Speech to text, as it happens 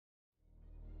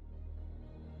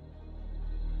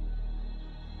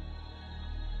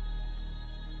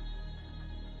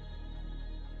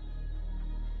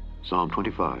Psalm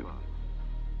 25.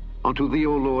 Unto thee,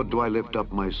 O Lord, do I lift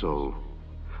up my soul.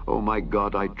 O my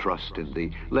God, I trust in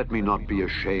thee. Let me not be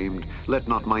ashamed. Let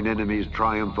not mine enemies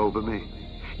triumph over me.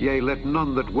 Yea, let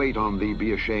none that wait on thee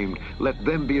be ashamed. Let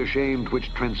them be ashamed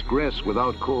which transgress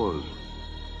without cause.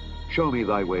 Show me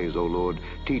thy ways, O Lord.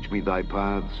 Teach me thy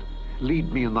paths.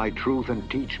 Lead me in thy truth and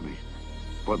teach me.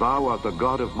 For thou art the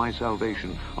God of my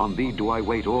salvation. On thee do I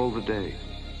wait all the day.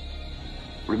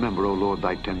 Remember, O Lord,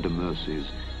 thy tender mercies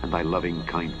and thy loving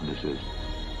kindnesses,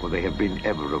 for they have been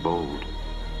ever of old.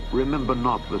 Remember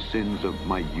not the sins of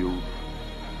my youth,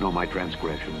 nor my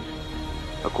transgressions.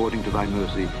 According to thy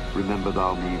mercy, remember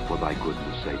thou me for thy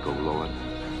goodness' sake, O Lord.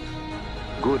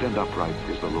 Good and upright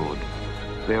is the Lord.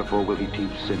 Therefore will he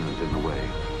teach sinners in the way.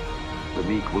 The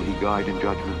meek will he guide in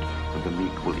judgment, and the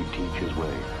meek will he teach his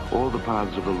way. All the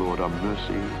paths of the Lord are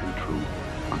mercy and truth,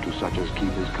 unto such as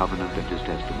keep his covenant and his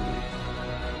testimonies.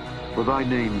 For thy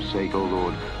name's sake, O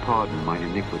Lord, pardon mine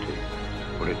iniquity,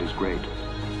 for it is great.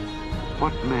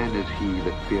 What man is he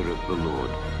that feareth the Lord?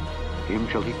 Him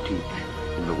shall he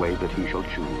teach in the way that he shall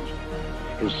choose.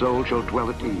 His soul shall dwell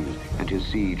at ease, and his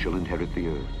seed shall inherit the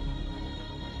earth.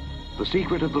 The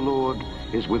secret of the Lord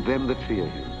is with them that fear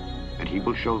him, and he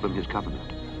will show them his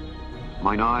covenant.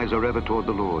 Mine eyes are ever toward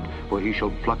the Lord, for he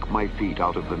shall pluck my feet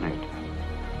out of the net.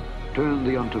 Turn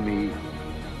thee unto me,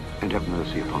 and have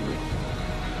mercy upon me,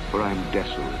 for I am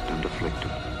desolate and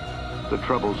afflicted. The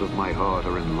troubles of my heart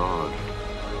are enlarged.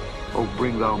 O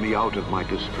bring thou me out of my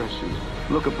distresses.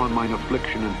 Look upon mine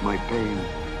affliction and my pain,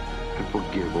 and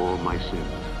forgive all my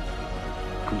sins.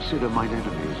 Consider mine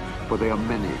enemies, for they are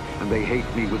many, and they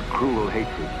hate me with cruel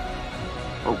hatred.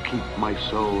 O keep my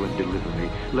soul and deliver me.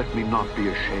 Let me not be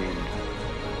ashamed,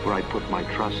 for I put my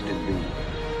trust in thee.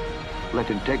 Let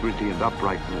integrity and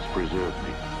uprightness preserve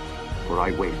me, for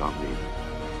I wait on thee.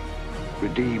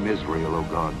 Redeem Israel, O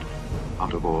God,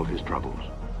 out of all his troubles.